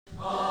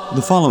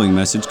The following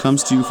message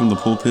comes to you from the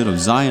pulpit of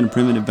Zion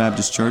Primitive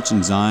Baptist Church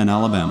in Zion,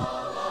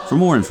 Alabama. For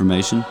more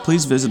information,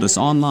 please visit us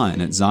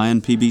online at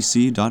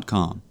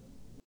zionpbc.com.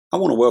 I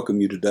want to welcome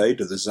you today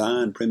to the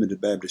Zion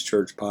Primitive Baptist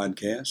Church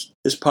podcast.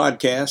 This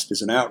podcast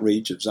is an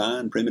outreach of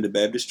Zion Primitive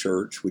Baptist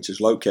Church, which is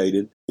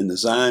located in the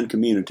Zion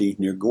community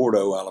near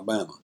Gordo,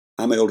 Alabama.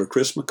 I'm Elder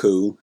Chris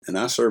McCool, and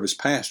I serve as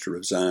pastor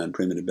of Zion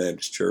Primitive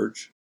Baptist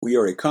Church. We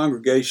are a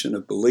congregation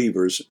of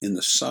believers in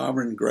the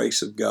sovereign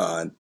grace of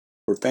God,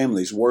 where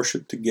families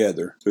worship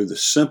together through the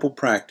simple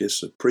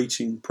practice of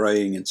preaching,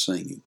 praying, and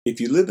singing. If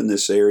you live in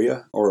this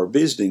area or are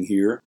visiting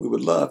here, we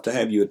would love to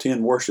have you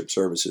attend worship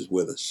services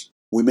with us.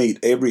 We meet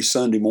every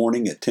Sunday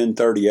morning at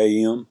 10:30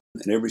 a.m.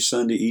 and every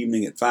Sunday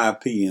evening at 5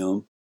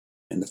 p.m.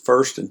 and the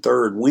first and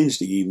third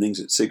Wednesday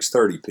evenings at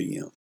 6:30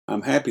 p.m.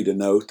 I'm happy to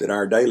note that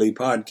our daily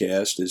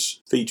podcast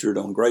is featured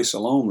on Grace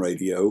Alone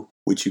Radio,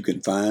 which you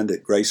can find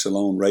at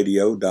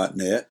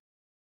gracealoneradio.net.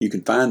 You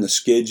can find the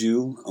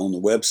schedule on the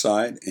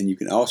website, and you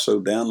can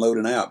also download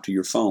an app to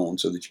your phone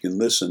so that you can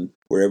listen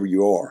wherever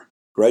you are.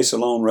 Grace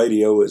Alone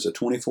Radio is a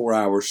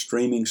 24-hour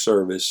streaming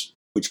service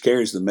which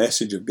carries the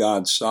message of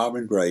God's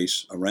sovereign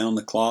grace around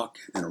the clock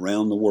and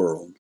around the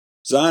world.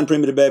 Zion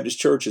Primitive Baptist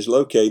Church is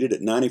located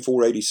at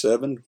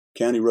 9487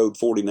 County Road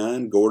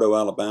 49, Gordo,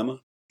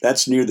 Alabama.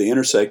 That's near the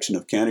intersection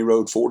of County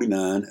Road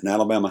 49 and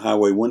Alabama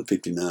Highway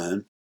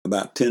 159,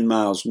 about 10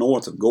 miles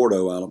north of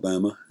Gordo,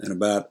 Alabama, and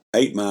about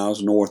 8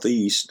 miles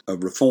northeast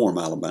of Reform,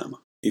 Alabama.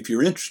 If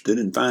you're interested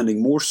in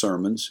finding more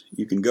sermons,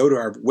 you can go to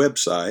our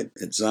website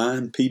at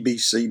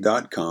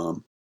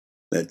zionpbc.com.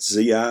 That's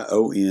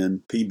zionpbc.com,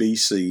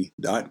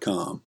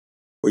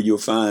 where you'll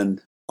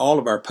find all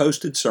of our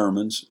posted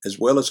sermons as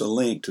well as a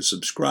link to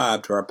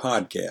subscribe to our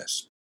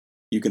podcast.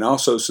 You can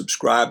also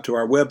subscribe to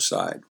our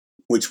website,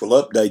 which will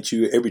update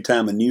you every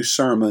time a new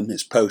sermon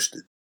is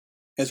posted.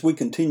 As we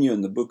continue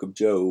in the book of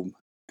Job,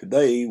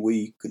 today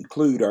we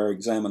conclude our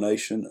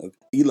examination of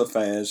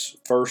Eliphaz's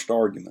first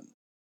argument.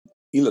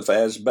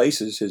 Eliphaz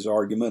bases his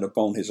argument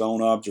upon his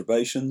own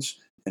observations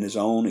and his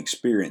own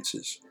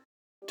experiences,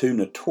 two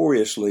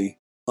notoriously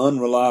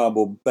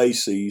unreliable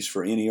bases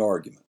for any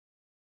argument.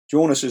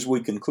 Join us as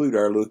we conclude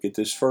our look at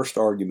this first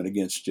argument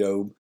against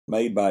Job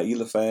made by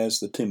Eliphaz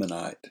the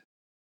Temanite.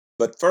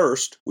 But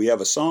first, we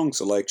have a song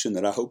selection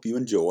that I hope you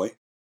enjoy.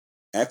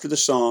 After the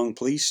song,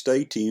 please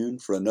stay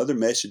tuned for another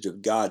message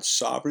of God's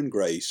sovereign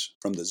grace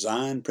from the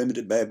Zion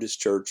Primitive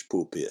Baptist Church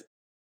pulpit.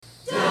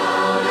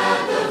 Down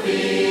at the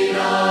feet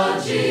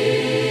of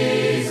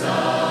Jesus,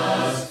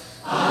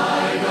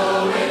 I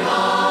go in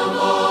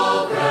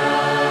humble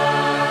prayer,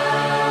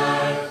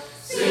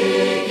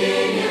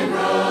 seeking in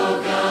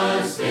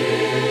broken spirit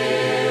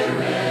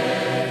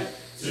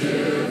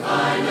to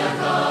find a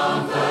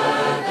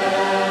comfort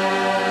there.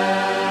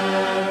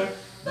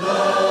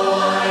 Though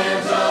I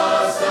am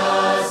just a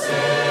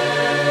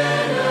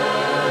sinner,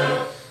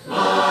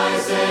 my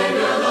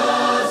Savior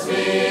loves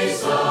me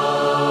so.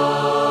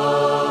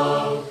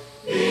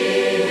 He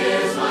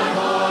hears my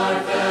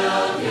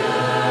heartfelt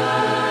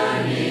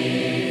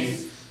yearnings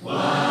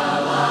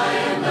while I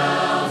am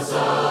bound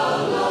so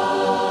low.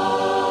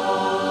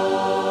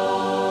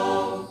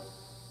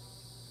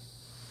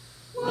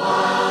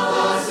 While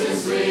thus in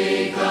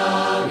sweet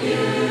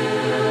communion,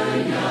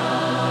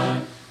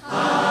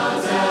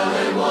 I'll tell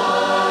him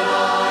what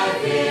I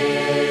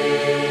feel.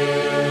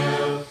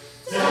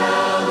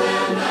 Tell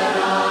him that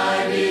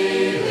I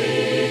believe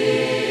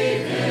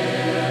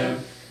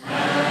him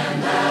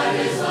and that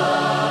his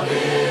love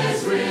is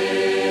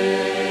real.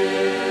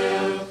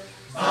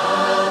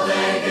 I'll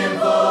thank him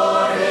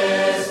for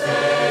his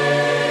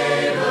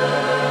favors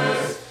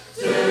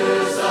to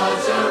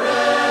such a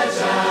wretch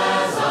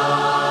as I.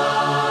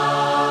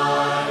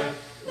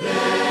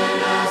 Then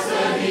ask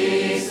that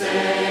he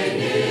stay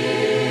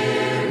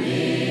near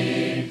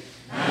me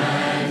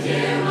and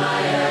hear my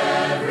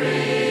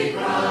every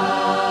cry.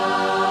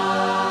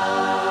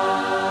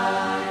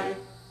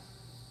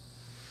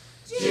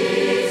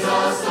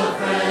 Jesus, the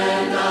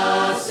friend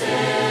of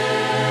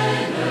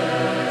sinners,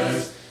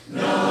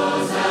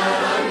 knows that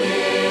I'm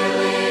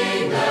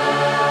kneeling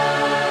there.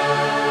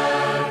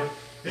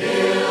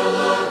 He'll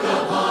look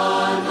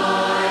upon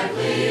my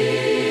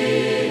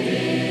pleading.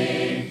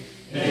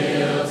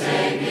 He'll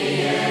take me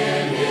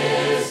in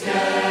his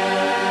care.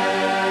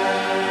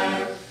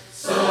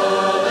 So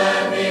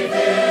let me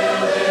feel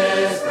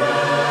his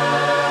presence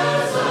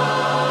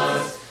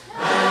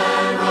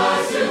and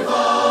rise to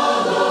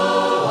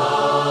follow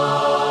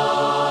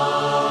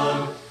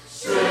on,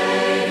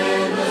 straight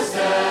in the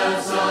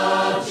steps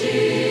of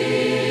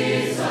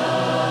Jesus,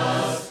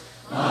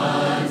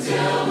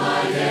 until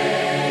my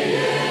day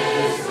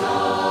is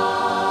gone.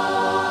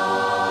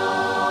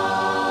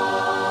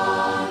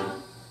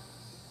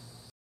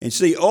 And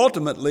see,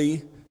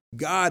 ultimately,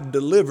 God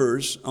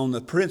delivers on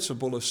the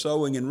principle of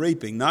sowing and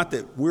reaping. Not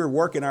that we're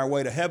working our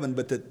way to heaven,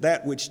 but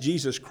that which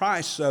Jesus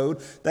Christ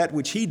sowed, that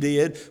which he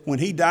did when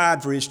he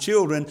died for his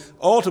children,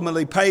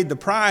 ultimately paid the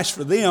price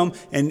for them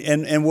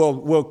and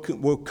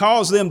will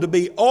cause them to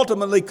be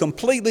ultimately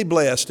completely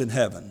blessed in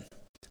heaven.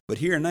 But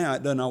here and now,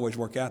 it doesn't always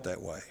work out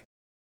that way.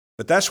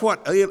 But that's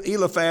what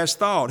Eliphaz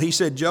thought. He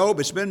said,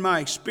 Job, it's been my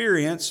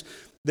experience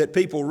that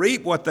people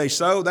reap what they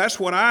sow. That's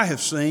what I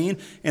have seen.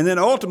 And then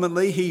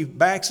ultimately, he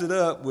backs it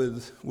up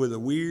with a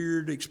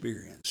weird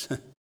experience.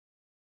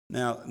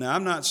 Now,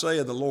 I'm not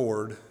saying the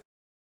Lord,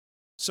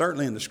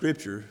 certainly in the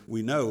Scripture,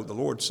 we know the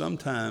Lord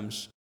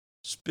sometimes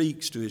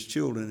speaks to his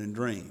children in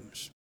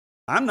dreams.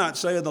 I'm not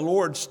saying the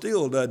Lord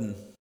still doesn't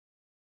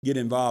get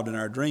involved in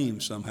our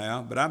dreams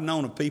somehow, but I've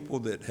known of people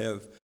that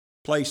have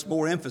placed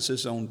more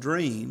emphasis on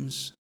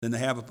dreams than they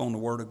have upon the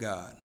Word of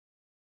God.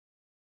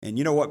 And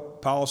you know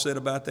what Paul said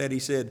about that? He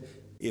said,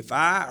 if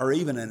I or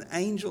even an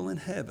angel in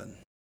heaven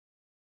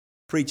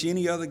preach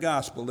any other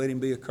gospel, let him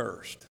be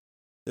accursed.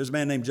 There's a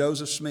man named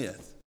Joseph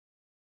Smith.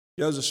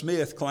 Joseph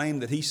Smith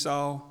claimed that he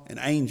saw an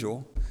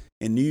angel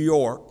in New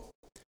York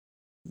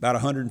about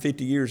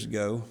 150 years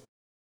ago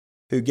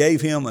who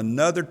gave him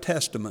another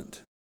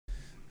testament.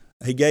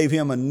 He gave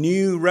him a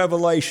new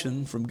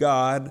revelation from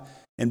God,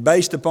 and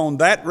based upon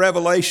that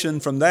revelation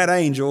from that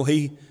angel,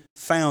 he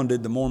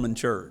founded the Mormon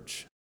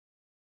Church.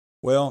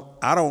 Well,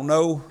 I don't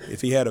know if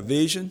he had a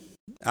vision.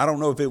 I don't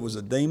know if it was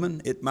a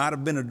demon. It might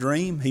have been a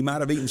dream. He might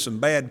have eaten some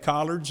bad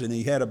collards and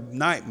he had a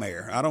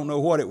nightmare. I don't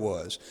know what it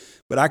was.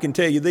 But I can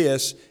tell you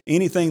this,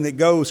 anything that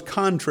goes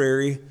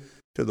contrary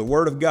to the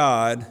Word of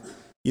God,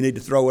 you need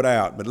to throw it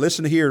out. But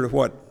listen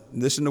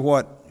to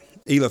what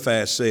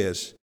Eliphaz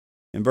says.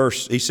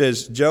 He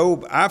says,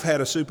 Job, I've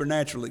had a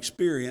supernatural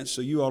experience,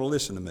 so you ought to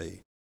listen to me.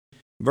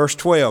 Verse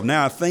 12,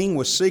 now a thing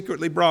was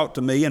secretly brought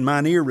to me, and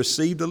mine ear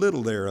received a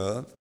little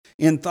thereof,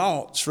 in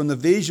thoughts from the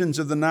visions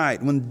of the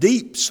night, when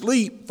deep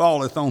sleep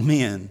falleth on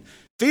men.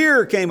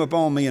 Fear came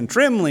upon me, and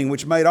trembling,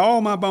 which made all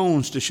my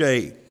bones to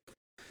shake.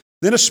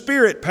 Then a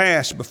spirit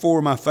passed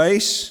before my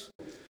face.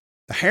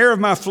 The hair of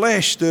my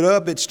flesh stood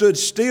up. It stood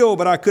still,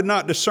 but I could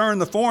not discern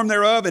the form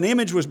thereof. An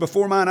image was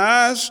before mine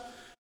eyes.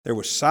 There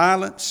was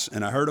silence,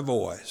 and I heard a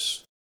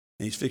voice.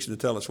 And he's fixing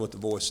to tell us what the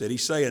voice said.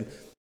 He's saying,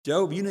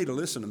 Job, you need to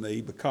listen to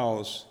me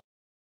because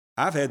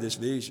I've had this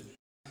vision.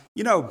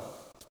 You know,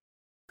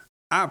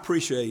 I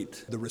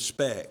appreciate the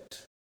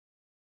respect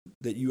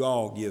that you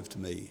all give to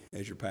me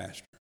as your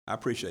pastor. I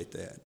appreciate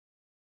that.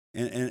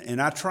 And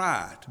I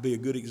try to be a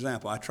good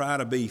example. I try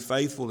to be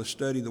faithful to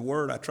study the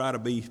Word. I try to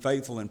be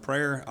faithful in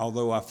prayer,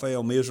 although I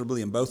fail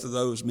miserably in both of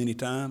those many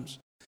times.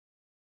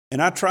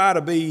 And I try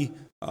to be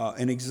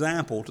an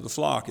example to the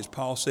flock, as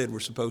Paul said we're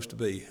supposed to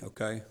be,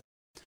 okay?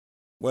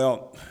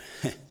 Well,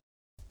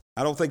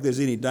 I don't think there's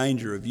any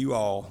danger of you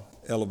all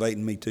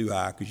elevating me too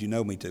high because you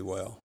know me too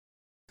well.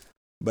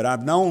 But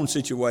I've known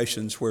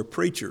situations where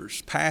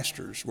preachers,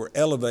 pastors, were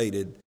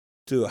elevated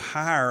to a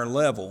higher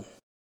level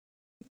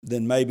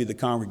than maybe the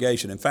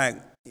congregation. In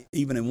fact,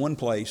 even in one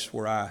place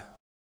where I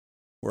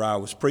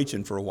was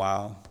preaching for a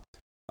while,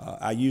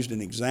 I used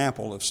an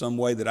example of some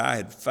way that I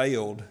had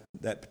failed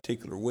that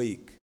particular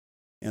week.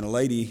 And a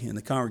lady in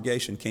the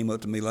congregation came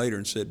up to me later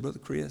and said, Brother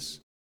Chris,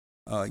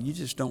 you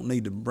just don't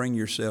need to bring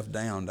yourself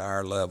down to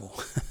our level.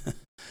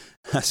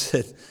 I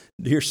said,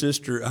 dear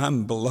sister,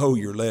 I'm below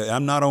your level.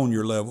 I'm not on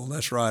your level.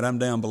 That's right. I'm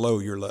down below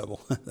your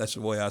level. That's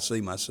the way I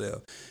see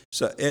myself.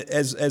 So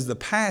as the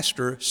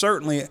pastor,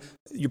 certainly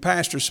your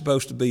pastor's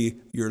supposed to be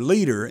your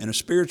leader in a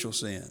spiritual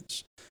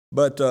sense.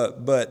 But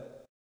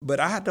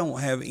I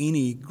don't have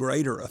any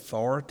greater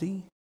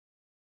authority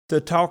to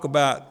talk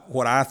about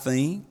what I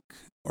think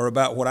or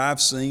about what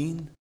I've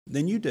seen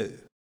than you do.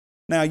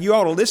 Now, you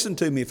ought to listen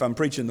to me if I'm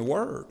preaching the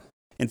Word.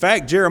 In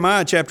fact,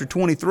 Jeremiah chapter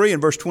 23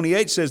 and verse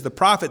 28 says, the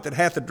prophet that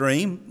hath a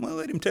dream, well,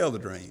 let him tell the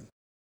dream.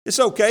 It's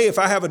okay if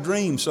I have a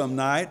dream some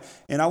night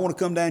and I want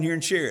to come down here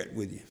and share it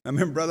with you. I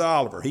remember Brother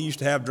Oliver. He used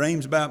to have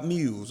dreams about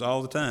mules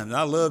all the time, and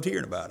I loved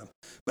hearing about them.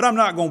 But I'm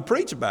not going to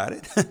preach about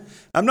it.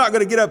 I'm not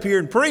going to get up here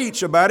and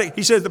preach about it.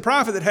 He says, the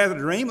prophet that hath a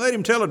dream, let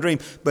him tell a dream.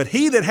 But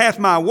he that hath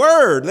my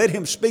word, let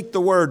him speak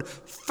the word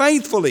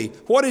faithfully.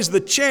 What is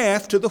the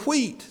chaff to the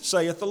wheat,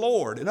 saith the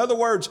Lord? In other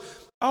words,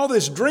 all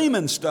this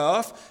dreaming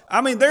stuff, I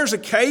mean, there's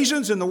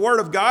occasions in the Word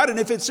of God, and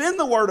if it's in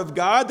the Word of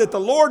God that the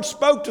Lord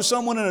spoke to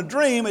someone in a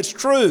dream, it's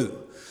true.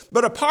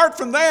 But apart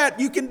from that,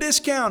 you can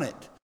discount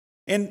it.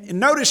 And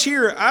notice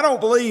here, I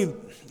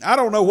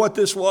don't know what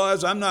this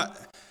was,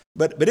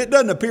 but it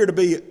doesn't appear to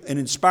be an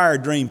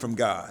inspired dream from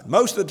God.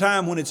 Most of the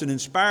time when it's an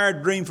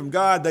inspired dream from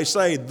God, they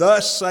say,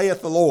 thus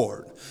saith the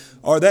Lord.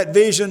 Or that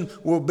vision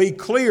will be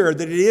clear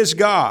that it is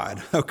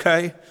God,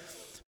 okay?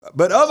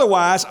 But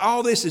otherwise,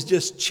 all this is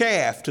just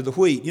chaff to the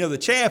wheat. You know, the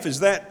chaff is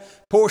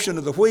that portion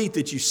of the wheat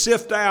that you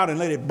sift out and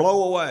let it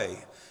blow away.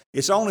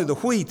 It's only the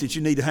wheat that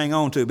you need to hang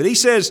on to. But he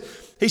says,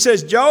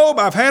 Job,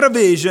 I've had a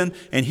vision,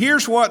 and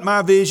here's what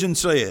my vision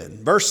said.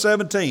 Verse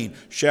 17,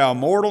 shall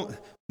mortal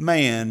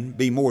man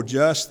be more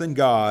just than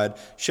God?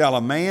 Shall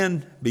a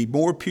man be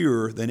more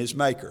pure than his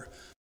maker?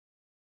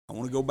 I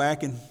want to go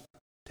back and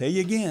tell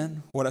you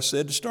again what I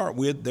said to start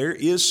with. There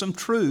is some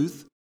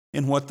truth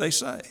in what they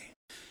say.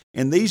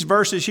 And these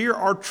verses here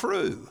are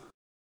true.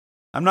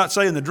 I'm not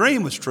saying the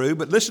dream was true,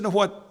 but listen to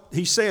what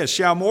he says.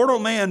 Shall mortal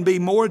man be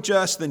more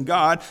just than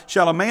God?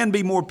 Shall a man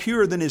be more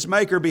pure than his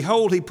Maker?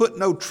 Behold, he put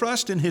no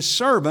trust in his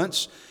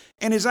servants,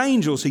 and his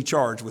angels he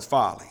charged with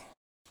folly.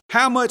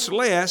 How much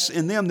less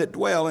in them that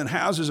dwell in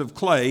houses of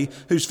clay,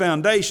 whose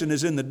foundation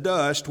is in the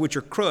dust, which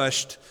are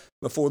crushed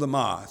before the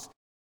moth.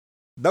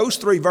 Those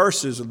 3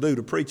 verses will do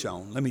to preach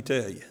on, let me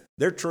tell you.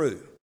 They're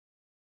true.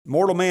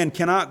 Mortal man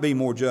cannot be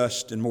more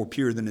just and more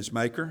pure than his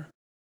Maker.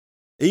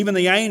 Even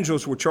the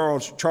angels were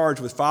charged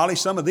with folly.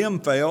 Some of them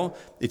fell.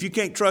 If you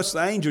can't trust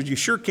the angels, you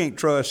sure can't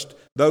trust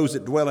those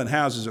that dwell in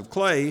houses of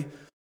clay.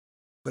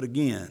 But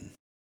again,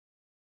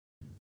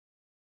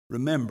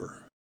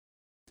 remember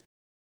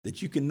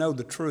that you can know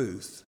the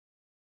truth,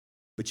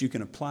 but you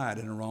can apply it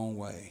in the wrong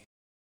way.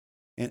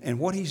 And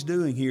what he's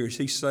doing here is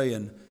he's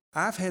saying,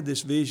 I've had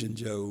this vision,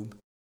 Job,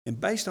 and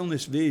based on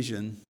this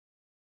vision,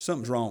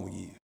 something's wrong with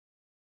you.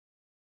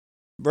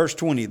 Verse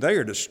 20, they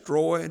are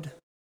destroyed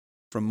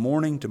from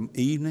morning to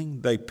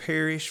evening. They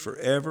perish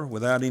forever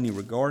without any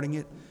regarding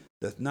it.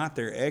 Doth not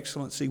their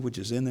excellency which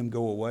is in them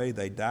go away?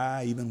 They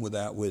die even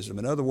without wisdom.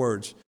 In other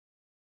words,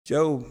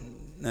 Job,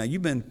 now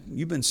you've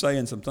been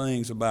saying some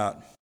things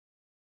about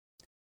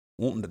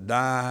wanting to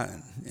die,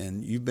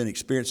 and you've been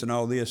experiencing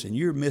all this, and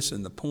you're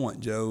missing the point,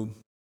 Job.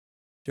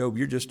 Job,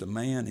 you're just a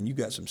man, and you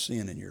got some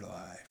sin in your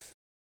life.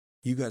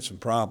 You got some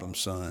problems,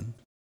 son.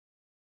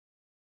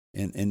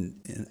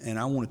 And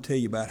I want to tell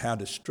you about how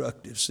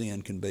destructive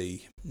sin can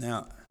be.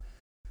 Now,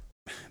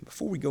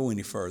 before we go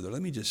any further,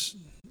 let me just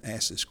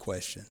ask this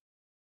question.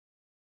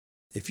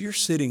 If you're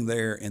sitting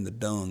there in the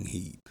dung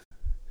heap,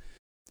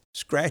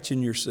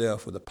 scratching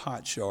yourself with a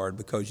potsherd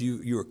because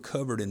you are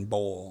covered in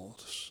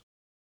boils,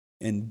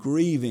 and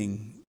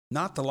grieving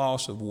not the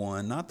loss of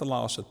 1, not the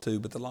loss of 2,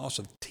 but the loss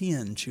of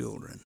 10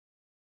 children.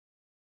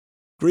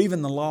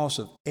 Grieving the loss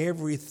of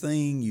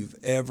everything you've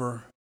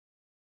ever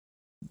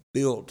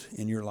built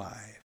in your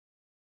life.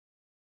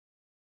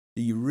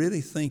 Do you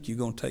really think you're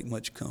going to take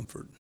much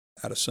comfort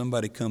out of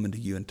somebody coming to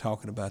you and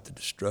talking about the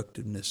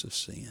destructiveness of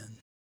sin?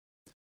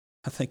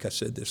 I think I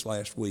said this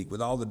last week.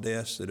 With all the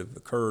deaths that have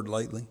occurred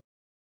lately,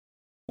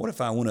 what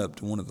if I went up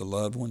to one of the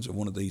loved ones of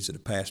one of these that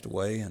have passed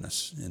away and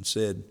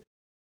said,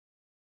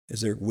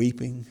 as they're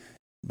weeping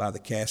by the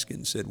casket,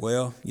 and said,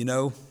 well, you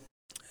know,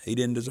 he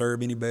didn't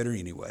deserve any better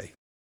anyway.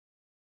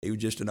 He was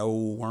just an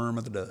old worm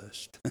of the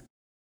dust.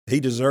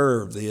 He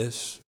deserved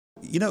this.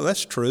 You know,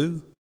 that's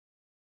true.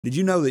 Did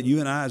you know that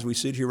you and I, as we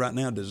sit here right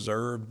now,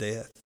 deserve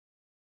death?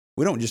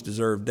 We don't just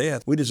deserve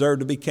death. We deserve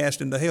to be cast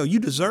into hell. You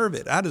deserve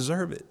it. I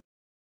deserve it.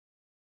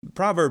 The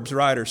Proverbs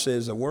writer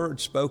says, a word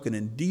spoken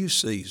in due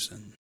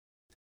season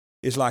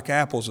is like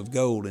apples of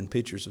gold in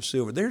pitchers of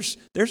silver. There's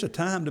a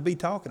time to be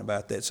talking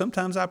about that.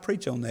 Sometimes I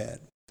preach on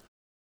that.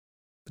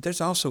 But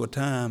there's also a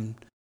time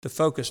to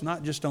focus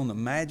not just on the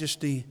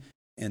majesty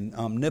and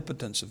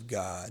omnipotence of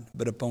God,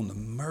 but upon the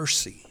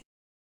mercy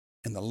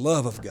and the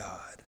love of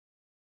God.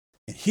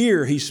 And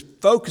here he's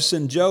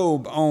focusing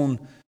Job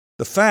on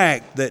the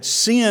fact that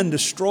sin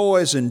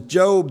destroys, and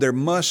Job, there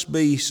must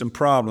be some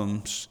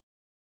problems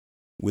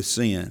with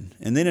sin.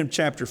 And then in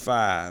chapter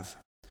 5,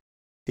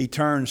 he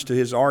turns to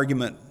his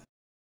argument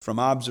from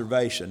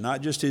observation,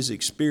 not just his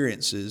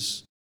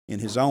experiences in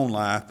his own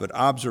life, but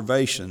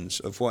observations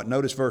of what?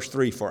 Notice verse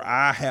 3, for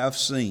I have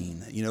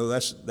seen. You know,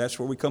 that's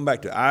where we come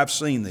back to. I've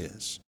seen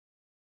this.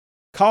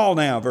 Call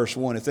now, verse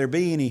 1, if there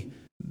be any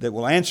that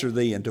will answer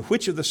thee, and to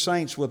which of the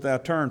saints wilt thou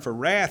turn? For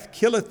wrath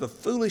killeth the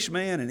foolish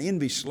man, and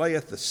envy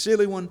slayeth the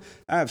silly one.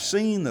 I have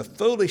seen the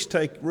foolish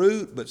take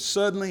root, but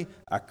suddenly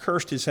I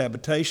cursed his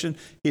habitation.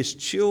 His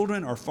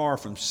children are far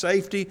from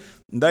safety.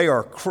 They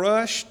are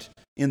crushed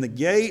in the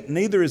gate,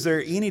 neither is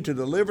there any to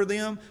deliver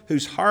them,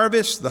 whose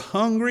harvest the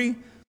hungry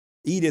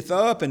eateth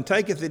up, and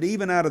taketh it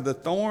even out of the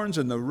thorns,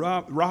 and the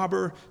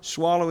robber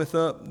swalloweth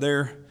up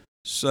their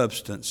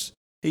substance.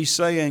 He's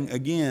saying,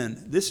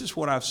 again, this is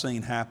what I've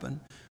seen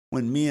happen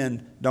when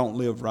men don't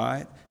live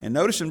right. And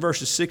notice in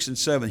verses 6 and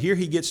 7, here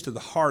he gets to the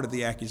heart of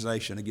the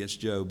accusation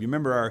against Job. You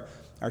remember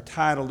our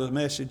title of the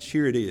message?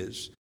 Here it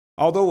is.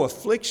 Although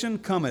affliction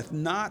cometh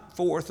not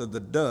forth of the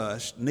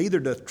dust, neither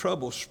doth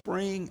trouble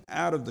spring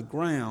out of the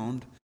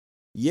ground,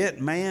 yet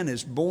man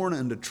is born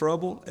unto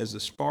trouble as the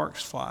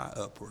sparks fly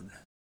upward.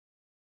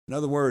 In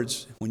other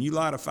words, when you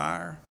light a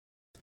fire,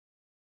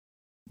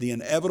 the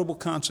inevitable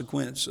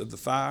consequence of the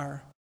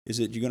fire is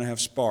that you're going to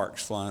have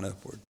sparks flying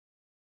upward.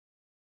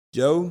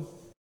 Job,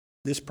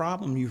 this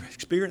problem you're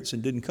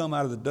experiencing didn't come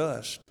out of the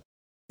dust.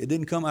 It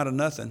didn't come out of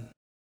nothing.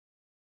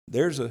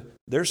 There's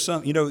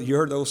some, you know, you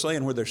heard the old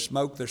saying, where there's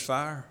smoke, there's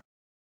fire.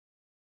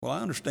 Well,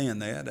 I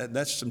understand that.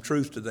 That's some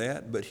truth to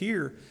that. But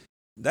here,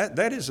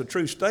 that is a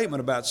true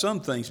statement about some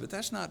things, but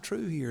that's not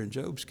true here in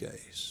Job's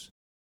case.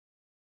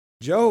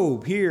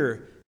 Job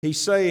here, he's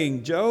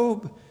saying,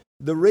 Job,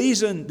 the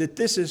reason that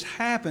this is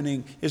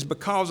happening is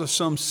because of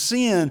some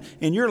sin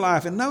in your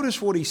life. And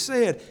notice what he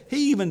said.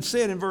 He even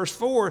said in verse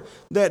 4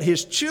 that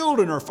his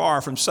children are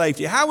far from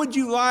safety. How would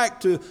you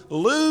like to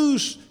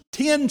lose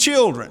 10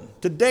 children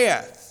to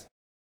death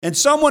and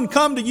someone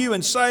come to you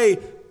and say,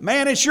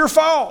 man, it's your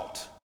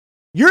fault.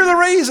 You're the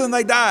reason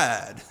they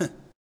died.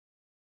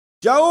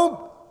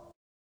 Job,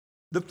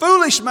 the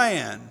foolish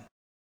man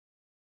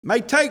may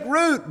take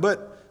root,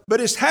 but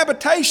his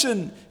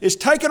habitation is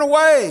taken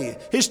away.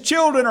 His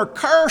children are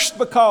cursed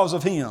because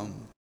of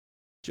him.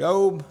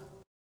 Job,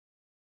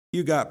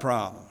 you got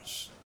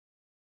problems.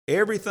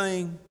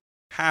 Everything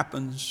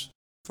happens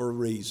for a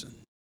reason,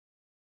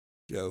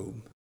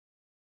 Job.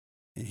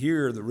 And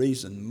here the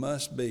reason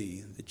must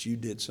be that you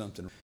did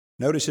something.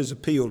 Notice his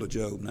appeal to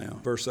Job now,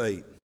 verse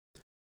 8.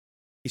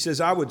 He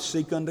says, I would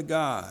seek unto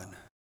God.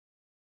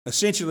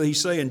 Essentially,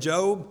 he's saying,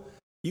 Job,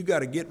 you got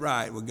to get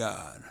right with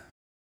God.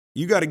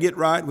 You got to get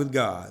right with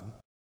God.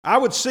 I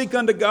would seek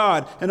unto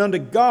God, and unto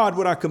God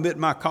would I commit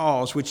my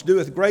cause, which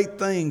doeth great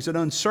things and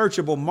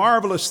unsearchable,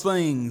 marvelous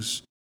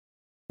things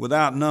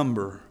without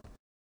number.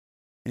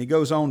 And he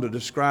goes on to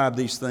describe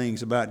these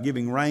things about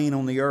giving rain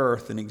on the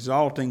earth and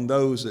exalting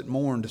those that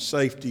mourn to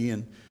safety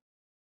and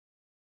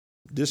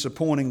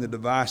disappointing the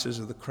devices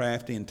of the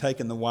crafty and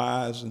taking the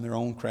wise in their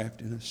own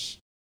craftiness.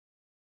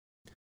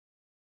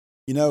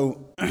 You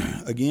know,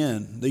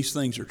 again, these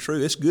things are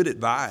true. It's good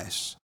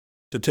advice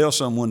to tell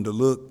someone to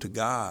look to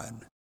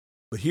God.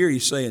 But here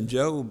he's saying,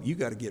 Job, you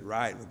got to get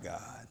right with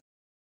God.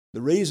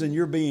 The reason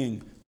you're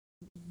being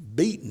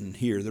beaten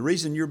here, the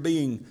reason you're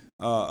being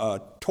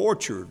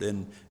tortured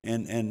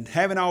and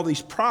having all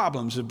these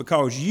problems is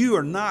because you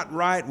are not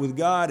right with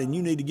God and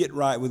you need to get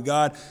right with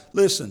God.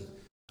 Listen,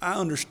 I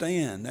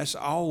understand that's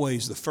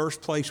always the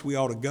first place we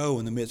ought to go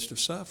in the midst of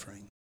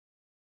suffering.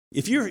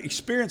 If you're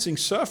experiencing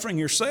suffering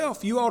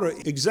yourself, you ought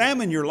to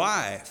examine your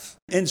life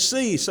and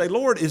say,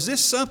 Lord, is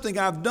this something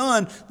I've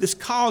done that's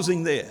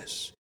causing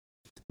this?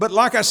 But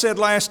like I said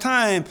last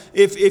time,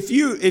 if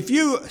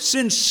you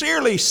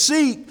sincerely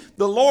seek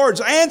the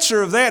Lord's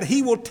answer of that,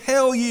 He will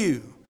tell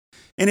you.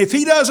 And if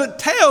He doesn't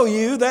tell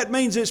you, that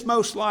means it's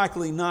most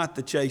likely not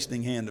the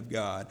chastening hand of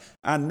God.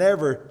 I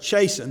never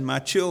chasten my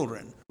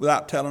children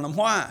without telling them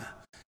why.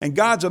 And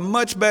God's a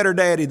much better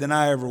daddy than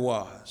I ever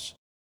was.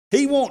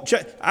 He won't.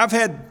 I've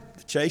had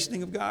the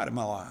chastening of God in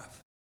my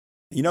life.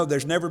 You know,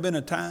 there's never been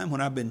a time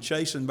when I've been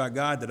chastened by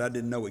God that I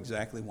didn't know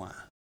exactly why.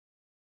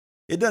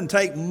 It doesn't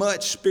take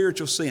much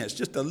spiritual sense,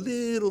 just a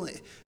little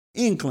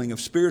inkling of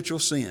spiritual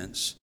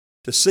sense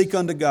to seek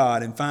unto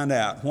God and find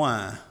out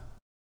why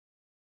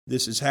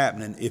this is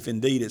happening, if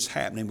indeed it's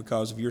happening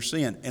because of your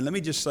sin. And let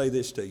me just say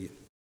this to you.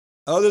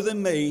 Other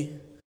than me,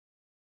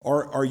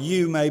 or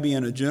you maybe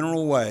in a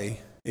general way,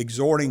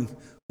 exhorting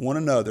one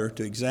another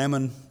to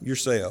examine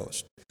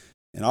yourselves,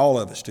 and all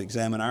of us to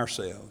examine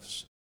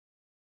ourselves,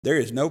 there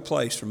is no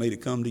place for me to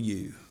come to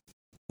you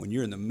when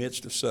you're in the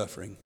midst of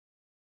suffering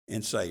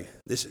and say,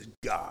 this is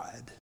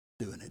God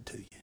doing it to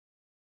you.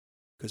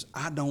 Because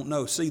I don't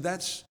know. See,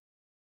 that's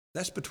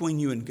between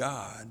you and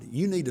God.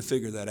 You need to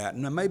figure that out.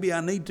 And maybe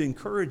I need to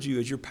encourage you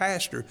as your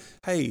pastor,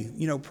 hey,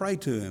 pray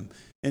to Him.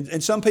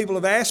 And some people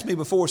have asked me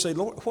before, say,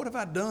 Lord, what have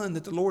I done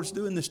that the Lord's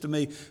doing this to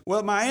me?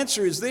 Well, my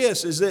answer is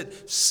this, is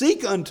that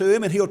seek unto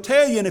Him and He'll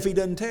tell you, and if He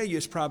doesn't tell you,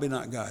 it's probably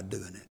not God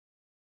doing it.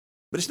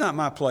 But it's not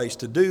my place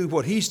to do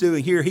what He's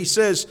doing here. He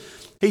says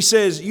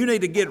you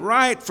need to get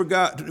right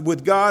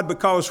with God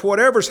because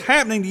whatever's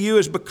happening to you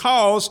is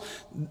because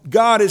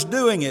God is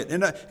doing it.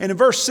 And in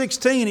verse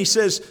 16 he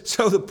says,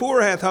 so the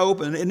poor hath hope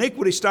and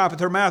iniquity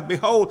stoppeth her mouth.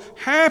 Behold,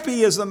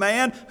 happy is the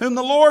man whom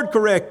the Lord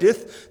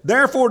correcteth.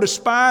 Therefore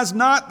despise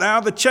not thou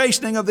the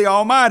chastening of the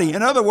Almighty.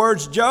 In other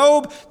words,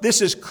 Job,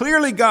 this is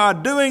clearly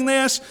God doing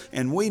this,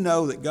 and we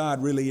know that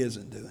God really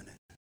isn't doing it.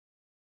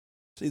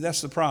 See,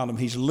 that's the problem.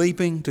 He's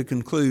leaping to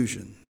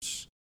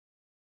conclusions.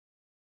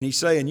 And he's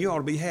saying, you ought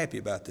to be happy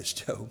about this,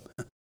 Job.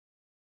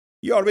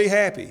 You ought to be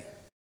happy.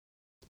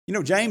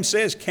 James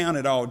says, count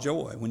it all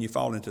joy when you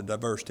fall into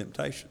diverse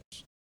temptations.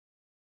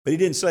 But he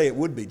didn't say it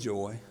would be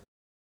joy.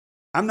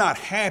 I'm not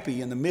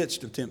happy in the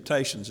midst of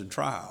temptations and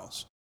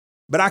trials.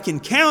 But I can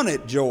count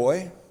it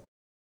joy,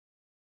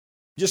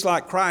 just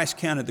like Christ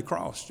counted the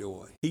cross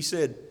joy. He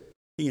said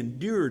He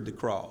endured the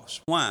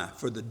cross. Why?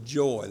 For the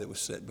joy that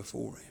was set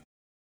before Him.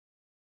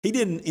 He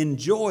didn't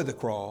enjoy the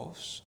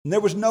cross. And there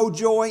was no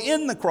joy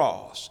in the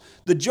cross.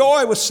 The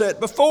joy was set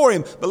before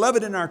Him.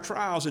 Beloved, in our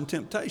trials and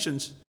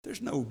temptations, there's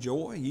no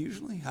joy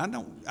usually. I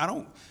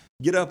don't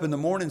get up in the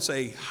morning and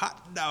say,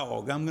 hot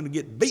dog, I'm going to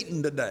get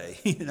beaten today.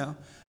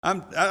 I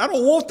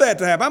don't want that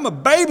to happen. I'm a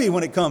baby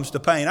when it comes to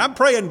pain. I'm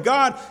praying,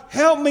 God,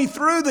 help me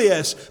through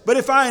this. But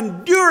if I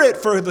endure it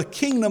for the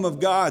kingdom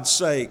of God's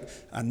sake,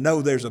 I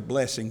know there's a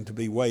blessing to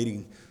be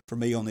waiting for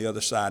me on the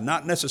other side.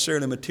 Not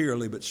necessarily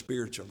materially, but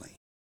spiritually.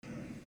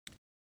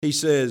 He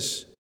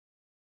says,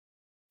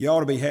 you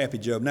ought to be happy,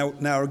 Job.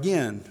 Now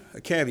again, a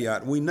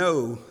caveat. We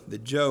know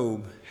that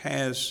Job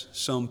has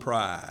some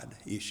pride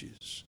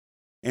issues.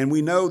 And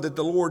we know that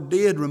the Lord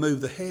did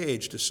remove the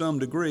hedge to some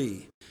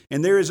degree.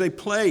 And there is a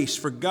place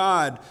for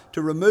God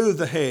to remove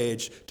the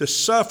hedge, to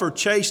suffer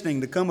chastening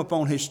to come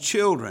upon His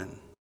children.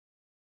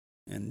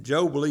 And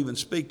Job will even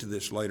speak to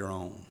this later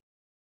on.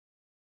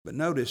 But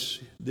notice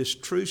this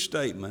true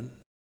statement.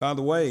 By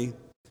the way,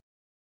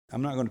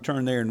 I'm not going to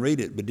turn there and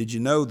read it, but did you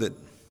know that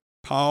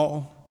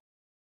Paul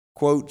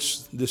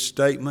quotes this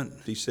statement.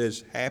 He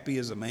says, happy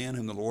is the man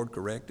whom the Lord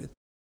correcteth.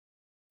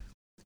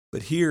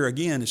 But here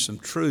again is some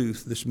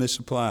truth that's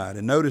misapplied.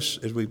 And notice,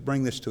 as we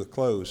bring this to a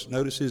close,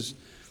 notice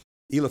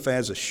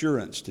Eliphaz's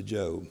assurance to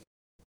Job.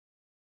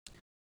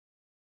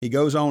 He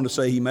goes on to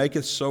say, he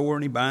maketh sore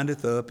and he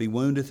bindeth up, he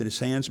woundeth and his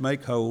hands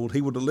make whole.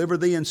 He will deliver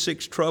thee in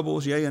 6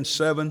 troubles, yea, in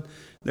 7.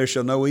 There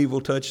shall no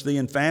evil touch thee.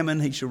 In famine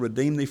he shall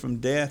redeem thee from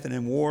death, and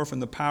in war from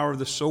the power of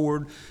the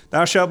sword.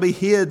 Thou shalt be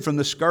hid from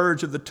the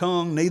scourge of the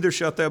tongue, neither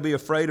shalt thou be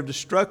afraid of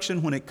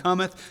destruction when it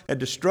cometh. At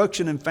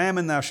destruction and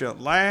famine thou shalt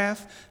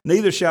laugh,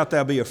 neither shalt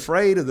thou be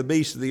afraid of the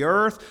beasts of the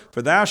earth.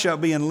 For thou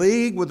shalt be in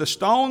league with the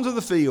stones of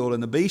the field,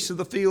 and the beasts of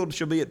the field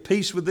shall be at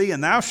peace with thee.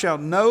 And thou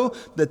shalt know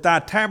that thy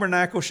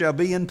tabernacle shall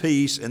be in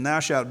peace, and thou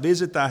shalt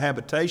visit thy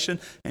habitation,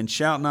 and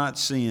shalt not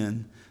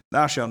sin.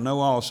 Thou shalt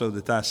know also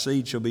that thy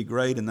seed shall be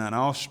great, and thine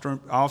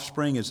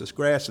offspring is the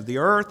grass of the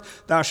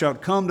earth. Thou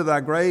shalt come to thy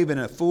grave in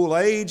a full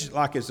age,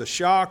 like as the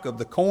shock of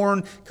the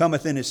corn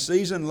cometh in his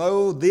season.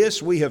 Lo,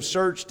 this we have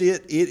searched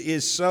it. It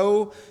is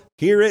so.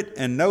 Hear it,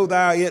 and know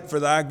thou it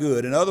for thy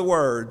good. In other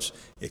words,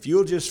 if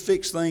you'll just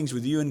fix things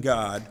with you and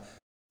God,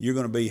 you're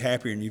going to be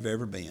happier than you've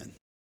ever been.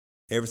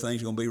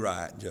 Everything's going to be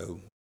right,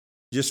 Job.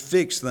 Just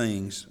fix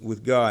things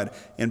with God.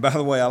 And by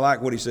the way, I like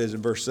what he says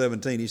in verse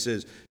 17. He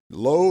says,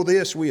 lo,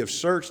 this we have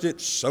searched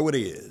it, so it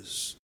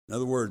is. In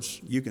other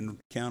words, you can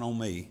count on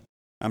me.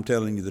 I'm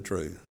telling you the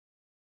truth.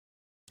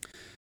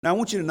 Now, I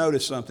want you to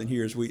notice something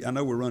here. I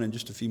know we're running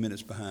just a few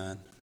minutes behind.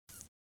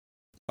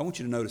 I want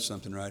you to notice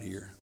something right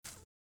here.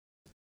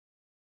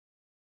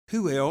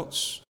 Who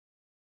else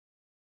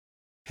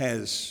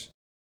has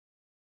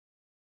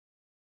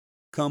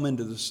come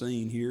into the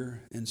scene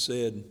here and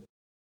said,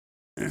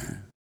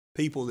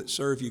 people that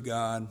serve you,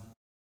 God,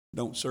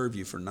 don't serve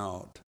you for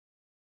naught.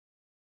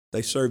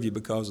 They serve you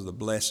because of the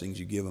blessings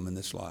you give them in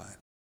this life.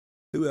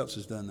 Who else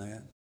has done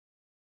that?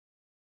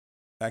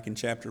 Back in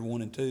chapter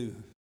 1 and 2,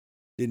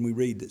 didn't we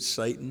read that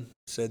Satan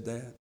said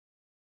that?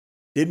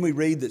 Didn't we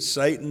read that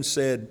Satan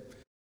said,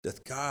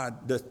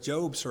 doth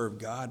Job serve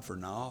God for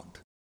naught?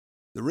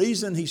 The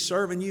reason he's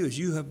serving you is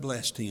you have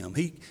blessed him.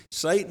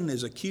 Satan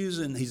is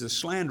accusing, he's a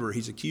slanderer.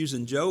 He's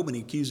accusing Job, and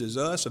he accuses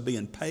us of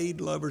being paid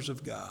lovers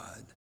of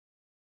God.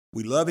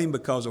 We love him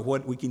because of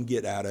what we can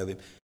get out of him.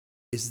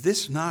 Is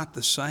this not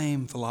the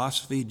same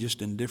philosophy,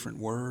 just in different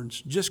words?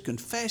 Just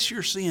confess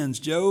your sins,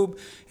 Job,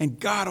 and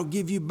God will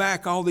give you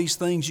back all these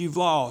things you've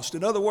lost.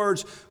 In other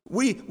words,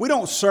 we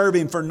don't serve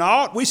him for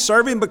naught. We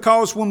serve him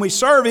because when we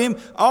serve him,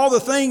 all the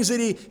things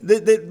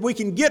that we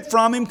can get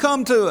from him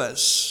come to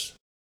us.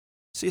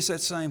 See, it's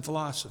that same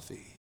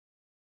philosophy.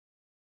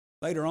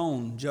 Later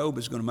on, Job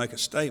is going to make a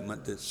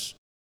statement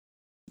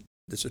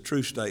that's a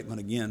true statement.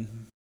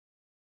 Again,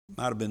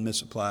 might have been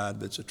misapplied,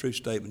 but it's a true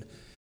statement.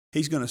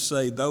 He's going to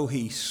say, though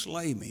he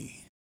slay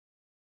me,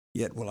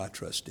 yet will I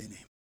trust in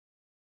him.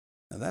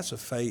 Now that's a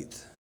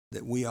faith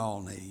that we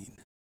all need.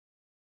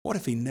 What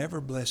if he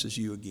never blesses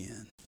you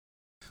again?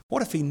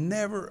 What if he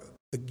never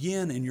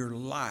again in your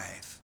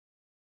life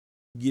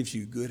gives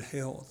you good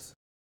health,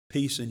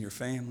 peace in your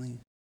family,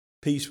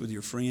 peace with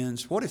your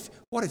friends? What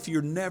if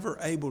you're never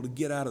able to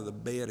get out of the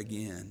bed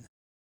again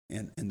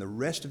and the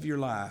rest of your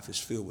life is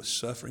filled with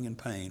suffering and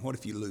pain? What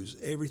if you lose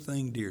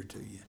everything dear to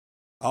you?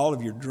 All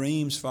of your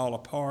dreams fall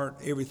apart.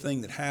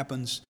 Everything that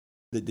happens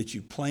that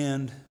you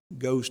planned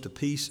goes to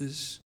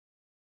pieces.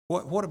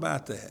 What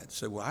about that?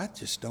 Say, well, I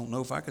just don't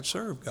know if I could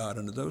serve God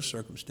under those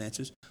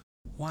circumstances.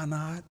 Why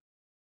not?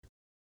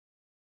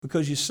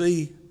 Because you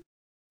see,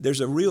 there's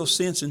a real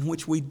sense in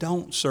which we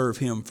don't serve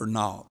him for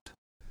naught.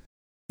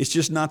 It's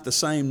just not the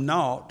same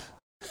naught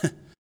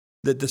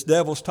that this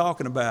devil's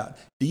talking about.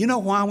 Do you know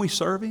why we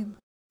serve him?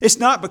 It's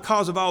not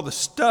because of all the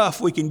stuff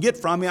we can get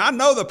from him. I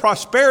know the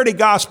prosperity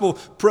gospel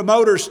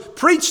promoters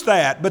preach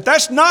that, but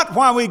that's not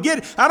why we get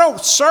it. I don't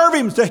serve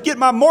him to get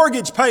my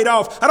mortgage paid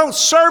off. I don't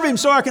serve him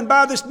so I can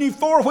buy this new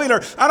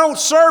four-wheeler. I don't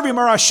serve him,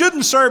 or I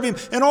shouldn't serve him,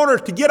 in order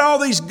to get all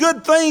these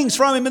good things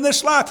from him in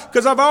this life,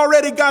 because I've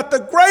already got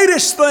the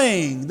greatest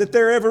thing that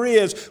there ever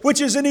is,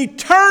 which is an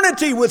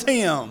eternity with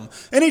him,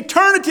 an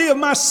eternity of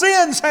my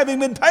sins having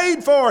been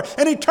paid for,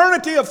 an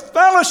eternity of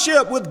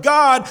fellowship with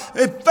God,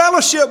 a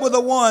fellowship with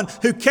the one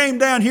who came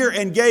down here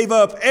and gave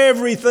up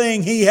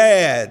everything he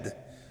had.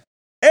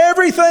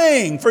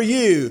 Everything for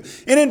you.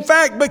 And in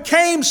fact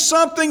became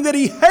something that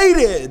he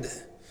hated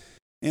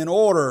in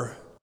order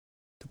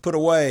to put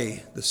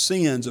away the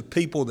sins of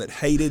people that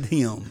hated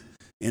him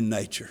in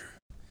nature.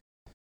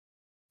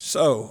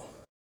 So,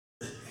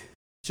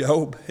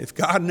 Job, if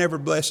God never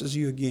blesses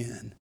you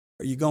again,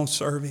 are you going to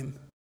serve him?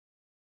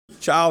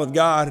 Child of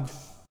God,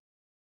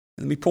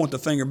 let me point the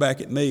finger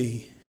back at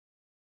me.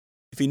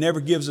 If he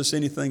never gives us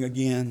anything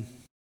again,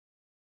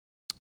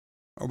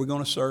 are we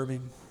going to serve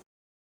him?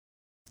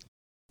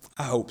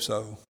 I hope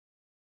so.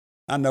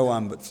 I know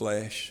I'm but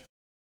flesh.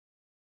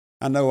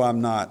 I know I'm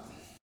not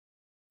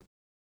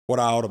what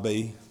I ought to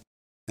be.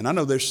 And I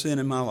know there's sin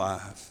in my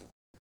life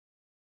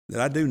that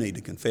I do need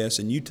to confess,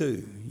 and you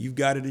too. You've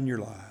got it in your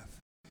life.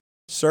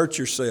 Search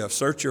yourself.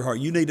 Search your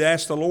heart. You need to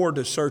ask the Lord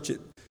to search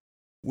it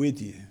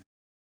with you.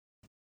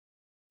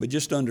 But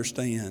just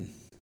understand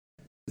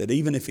that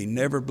even if He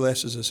never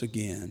blesses us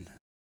again,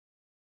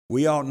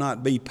 we ought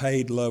not be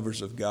paid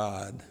lovers of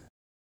God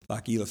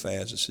like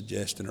Eliphaz is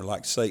suggesting or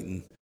like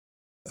Satan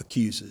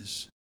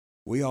accuses.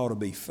 We ought to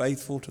be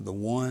faithful to the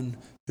one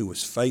who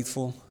was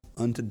faithful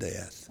unto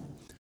death.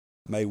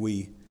 May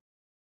we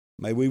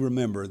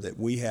remember that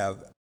we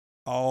have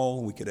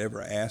all we could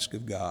ever ask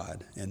of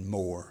God and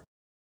more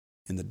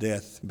in the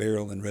death,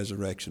 burial, and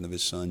resurrection of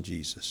His Son,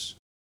 Jesus.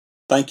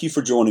 Thank you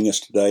for joining us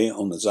today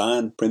on the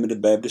Zion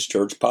Primitive Baptist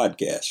Church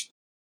podcast.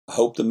 I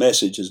hope the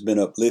message has been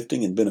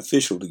uplifting and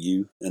beneficial to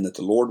you, and that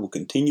the Lord will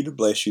continue to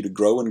bless you to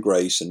grow in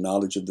grace and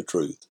knowledge of the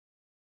truth.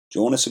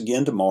 Join us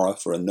again tomorrow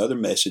for another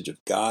message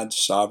of God's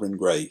sovereign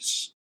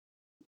grace.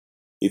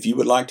 If you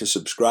would like to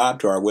subscribe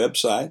to our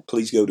website,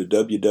 please go to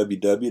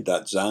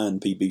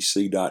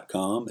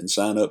www.zionpbc.com and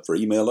sign up for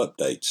email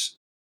updates.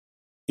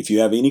 If you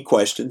have any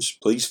questions,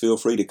 please feel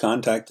free to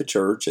contact the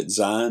church at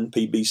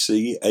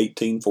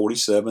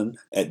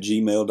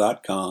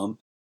zionpbc1847@gmail.com.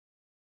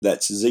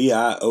 That's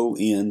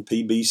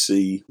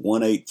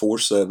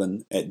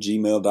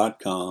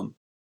zionpbc1847@gmail.com.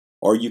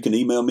 Or you can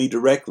email me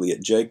directly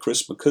at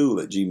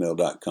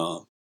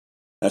jchrismccool@gmail.com.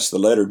 That's the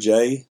letter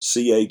J,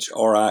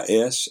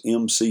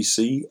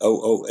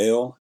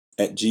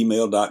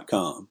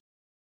 CHRISMCCOOL@gmail.com.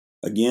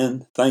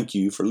 Again, thank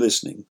you for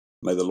listening.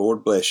 May the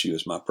Lord bless you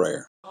is my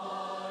prayer.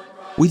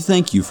 We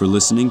thank you for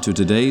listening to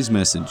today's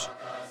message.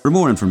 For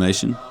more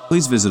information,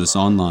 please visit us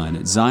online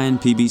at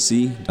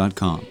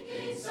zionpbc.com.